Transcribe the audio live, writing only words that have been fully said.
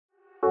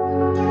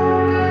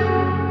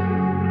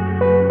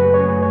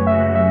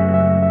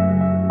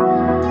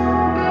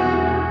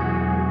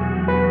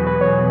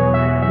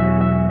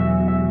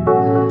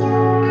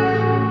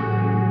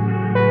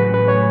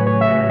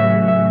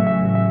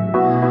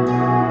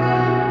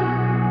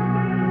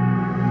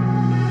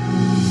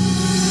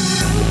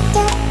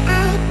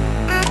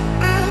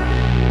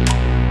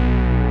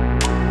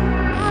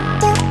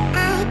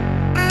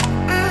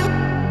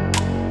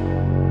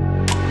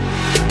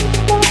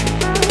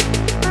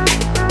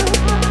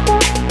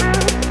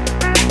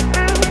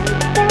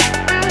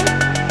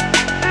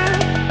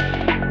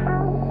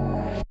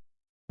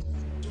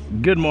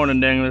Good morning,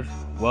 danglers.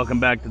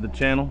 Welcome back to the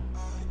channel.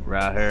 We're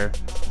out here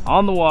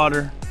on the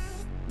water,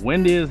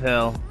 windy as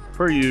hell,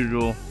 per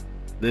usual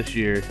this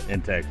year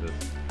in Texas.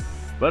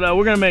 But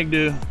we're gonna make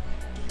do.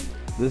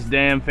 This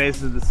dam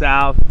faces the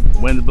south,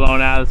 wind's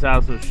blowing out of the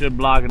south, so it should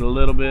block it a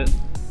little bit,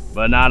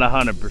 but not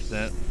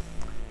 100%.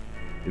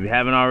 If you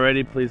haven't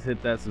already, please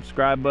hit that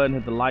subscribe button,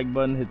 hit the like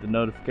button, hit the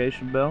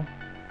notification bell,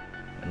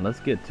 and let's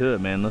get to it,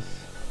 man. Let's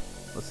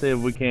see if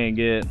we can't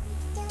get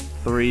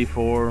 3,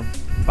 4,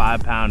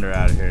 5 pounder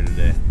out of here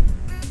today.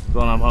 That's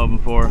what I'm hoping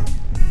for.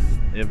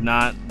 If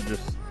not,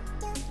 just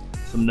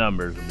some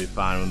numbers will be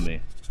fine with me.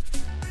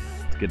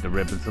 Let's get to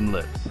ripping some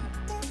lips.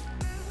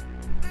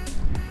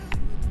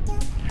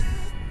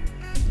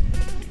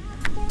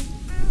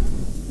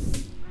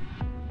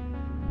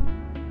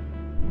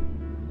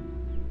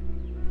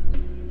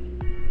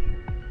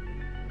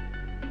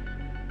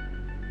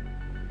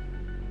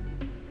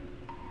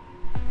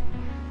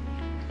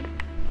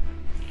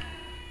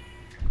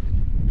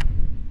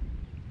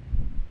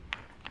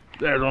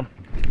 There's one.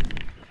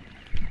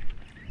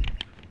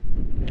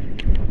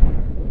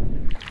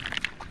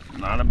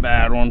 Not a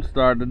bad one to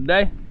start the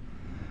day.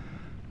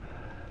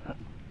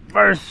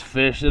 First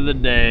fish of the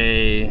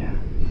day.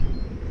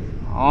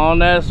 On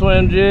that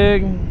swim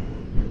jig.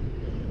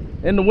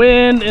 In the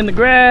wind, in the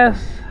grass.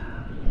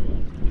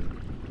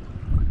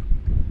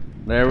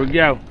 There we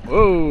go.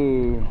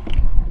 Whoa.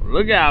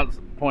 Look out,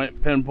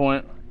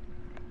 pinpoint.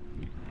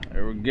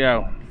 There we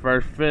go.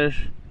 First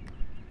fish.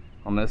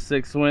 On that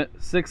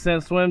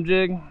 6-cent swim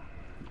jig.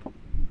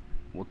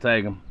 We'll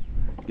take them.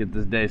 Get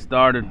this day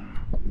started.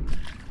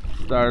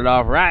 Started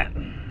off right.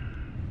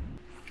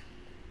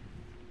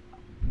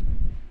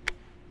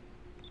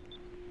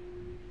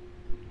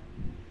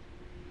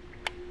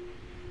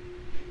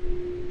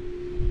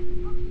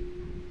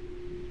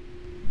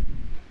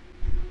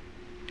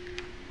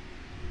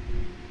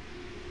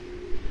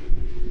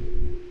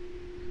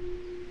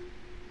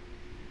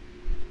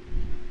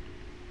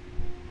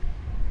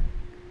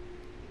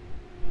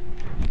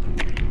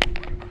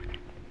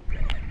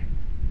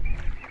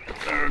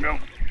 There we go.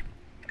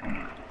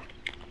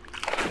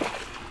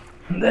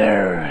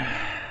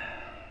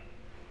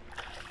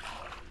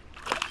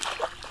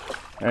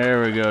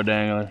 There we go,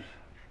 danglers.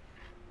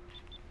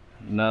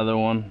 Another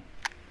one.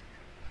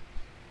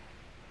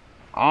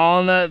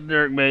 On that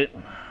jerkbait.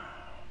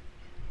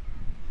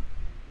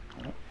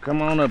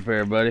 Come on up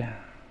here, buddy.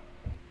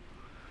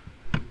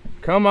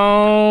 Come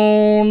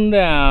on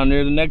down.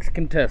 You're the next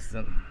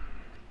contestant.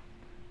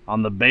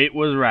 On the bait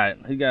was right.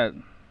 He got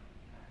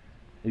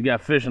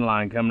fishing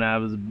line coming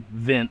out of his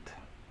vent,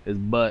 his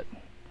butt,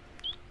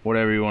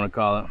 whatever you want to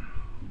call it.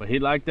 But he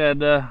liked that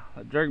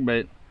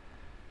jerkbait.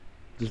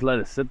 Just let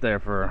it sit there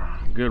for a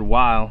good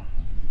while.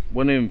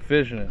 Wasn't even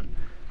fishing it,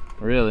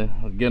 really.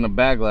 I was getting a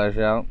backlash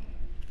out.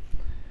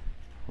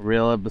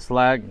 Reel up the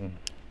slack, and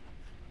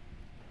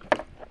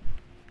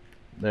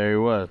there he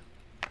was.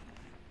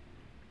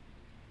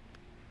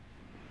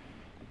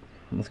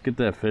 Let's get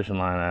that fishing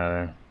line out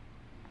of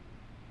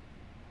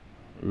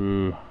there.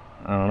 Ooh,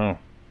 I don't know.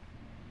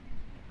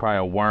 Probably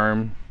a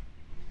worm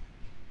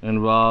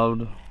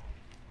involved.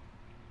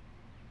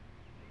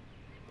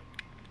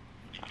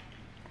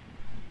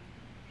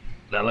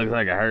 That looks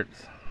like it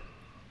hurts.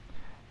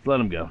 Let's let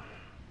him go.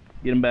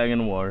 Get him back in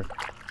the water.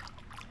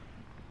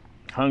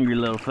 Hungry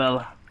little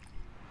fella.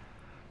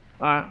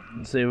 Alright,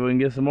 let's see if we can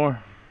get some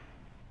more.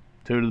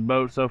 2 to the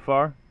boat so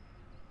far.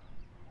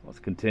 Let's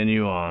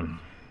continue on.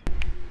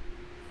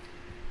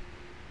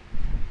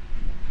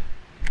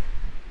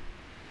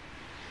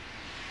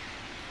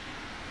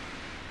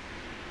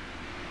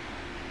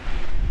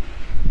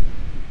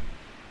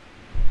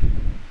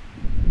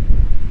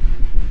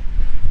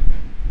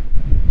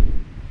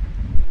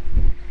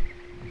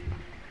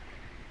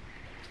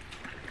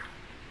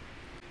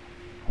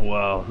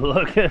 Well,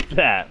 look at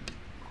that.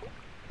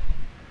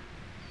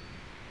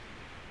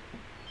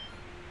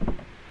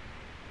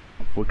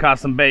 We caught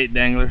some bait,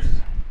 danglers.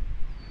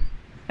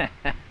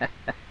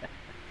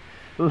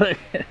 Look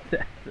at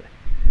that.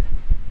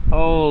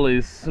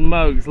 Holy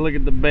smokes, look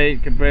at the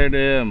bait compared to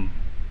him.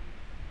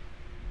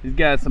 He's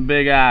got some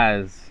big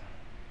eyes.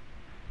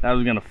 That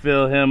was gonna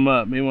fill him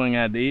up. He wasn't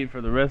gonna have to eat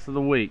for the rest of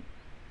the week.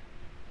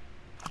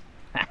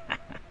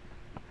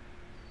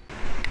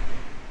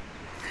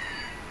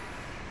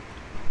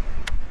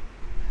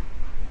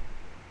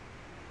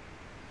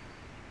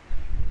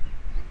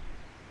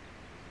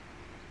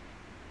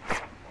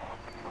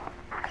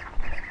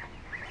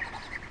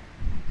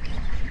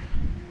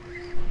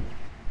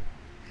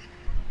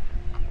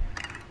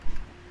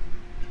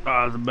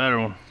 Oh, that's a better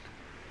one.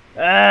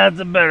 That's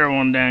a better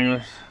one,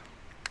 danglers.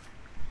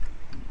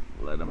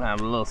 Let him have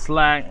a little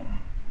slack.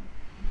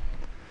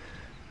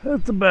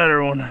 That's a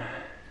better one.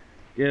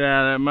 Get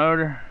out of that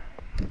motor.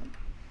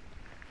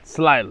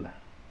 Slightly.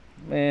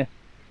 Man.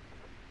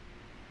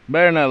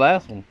 Better than that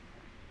last one.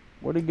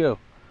 Where'd he go?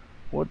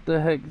 What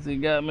the heck has he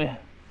got me?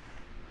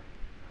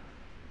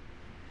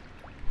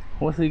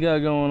 What's he got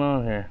going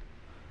on here?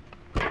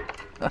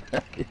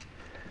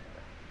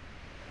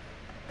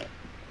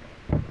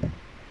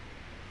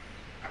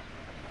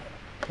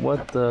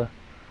 What the?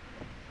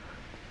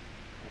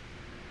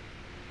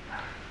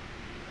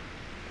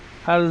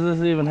 How does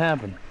this even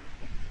happen?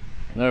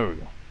 There we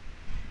go.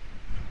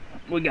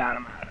 We got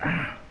him.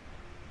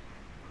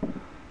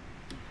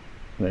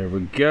 There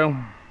we go.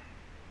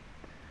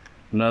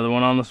 Another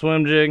one on the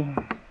swim jig.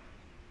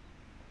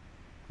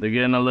 They're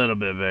getting a little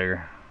bit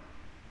bigger.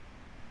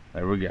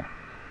 There we go.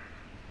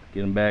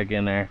 Get them back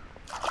in there.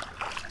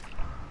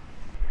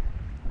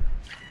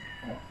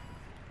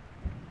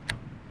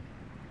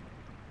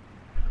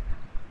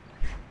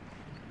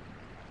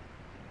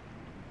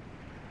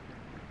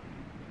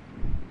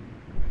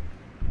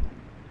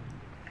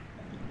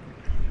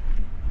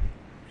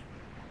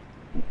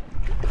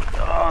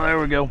 Oh, there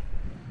we go.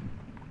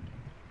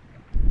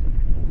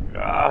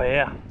 Oh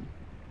yeah.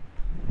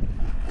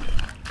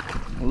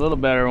 A little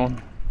better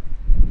one.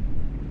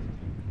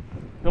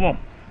 Come on.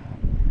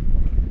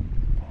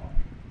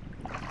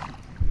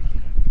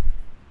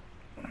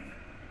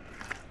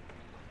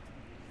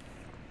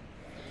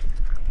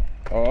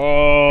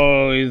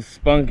 Oh, he's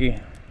spunky.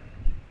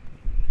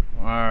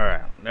 All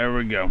right, there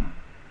we go.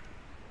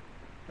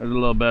 There's a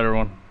little better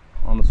one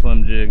on the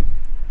swim jig.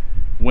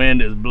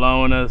 Wind is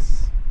blowing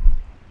us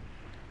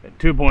at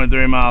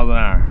 2.3 miles an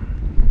hour.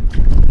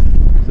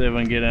 See if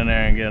we can get in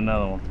there and get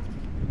another one.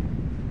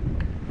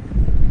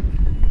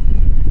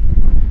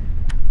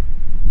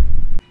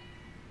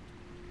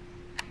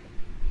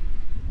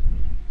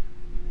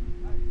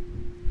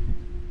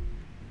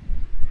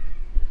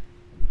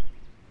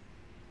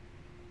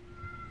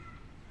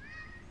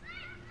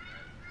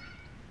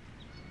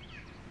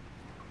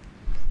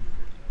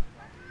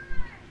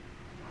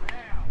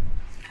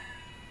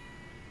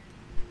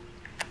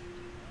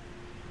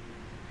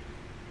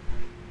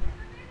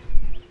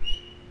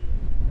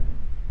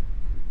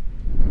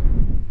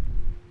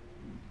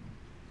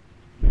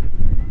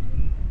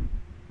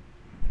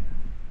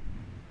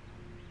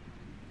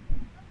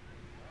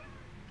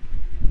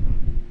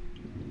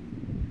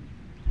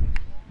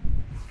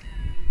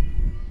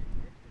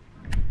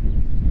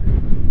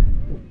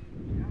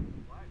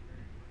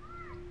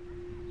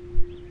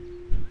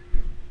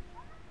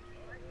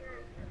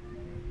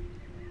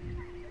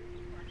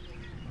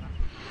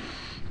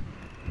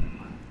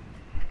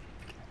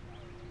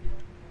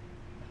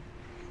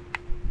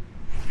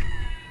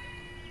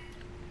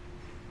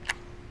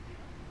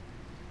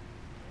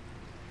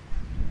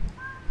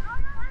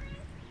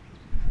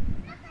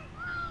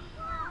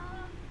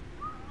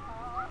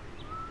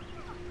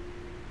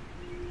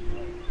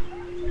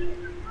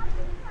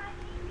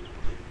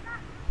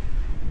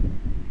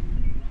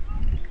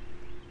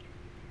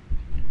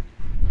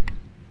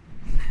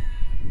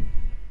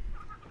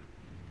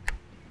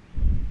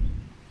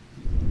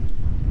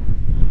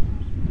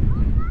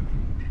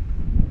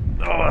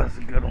 That's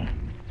a good one.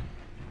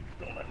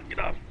 Don't let it get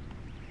up.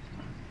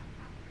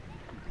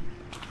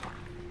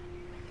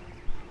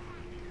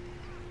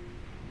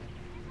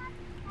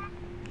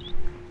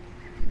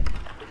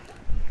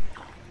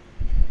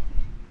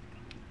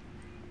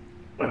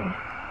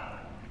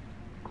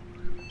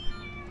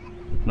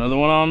 Another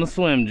one on the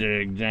swim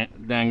jig,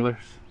 danglers.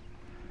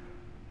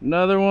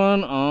 Another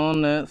one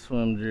on that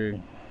swim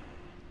jig.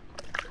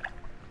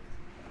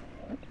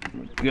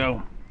 Let's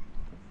go.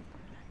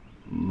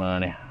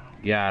 Money.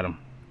 Got him.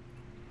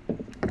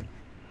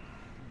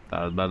 Thought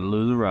I was about to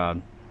lose a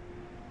rod.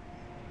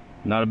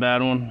 Not a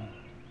bad one.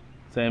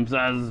 Same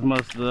size as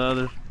most of the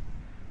others.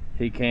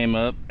 He came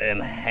up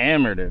and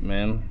hammered it,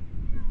 man.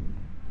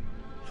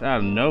 Just out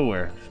of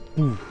nowhere.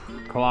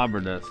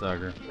 Clobbered that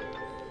sucker.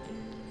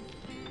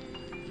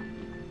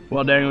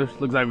 Well, danglers,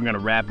 looks like we're gonna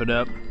wrap it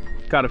up.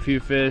 Caught a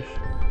few fish.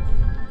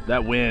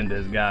 That wind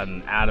has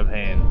gotten out of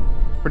hand.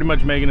 Pretty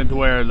much making it to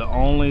where the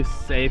only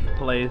safe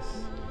place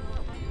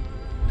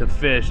to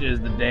fish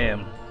is the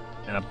dam,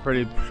 and I'm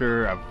pretty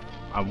sure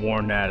I've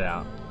worn that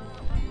out.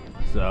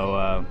 So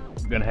I'm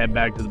gonna head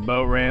back to the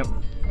boat ramp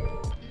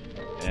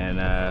and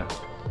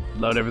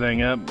load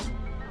everything up,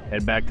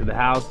 head back to the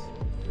house.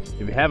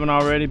 If you haven't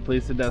already,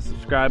 please hit that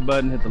subscribe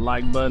button, hit the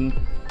like button,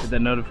 hit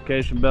that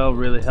notification bell,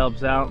 really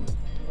helps out.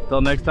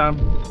 Until next time,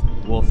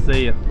 we'll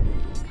see you.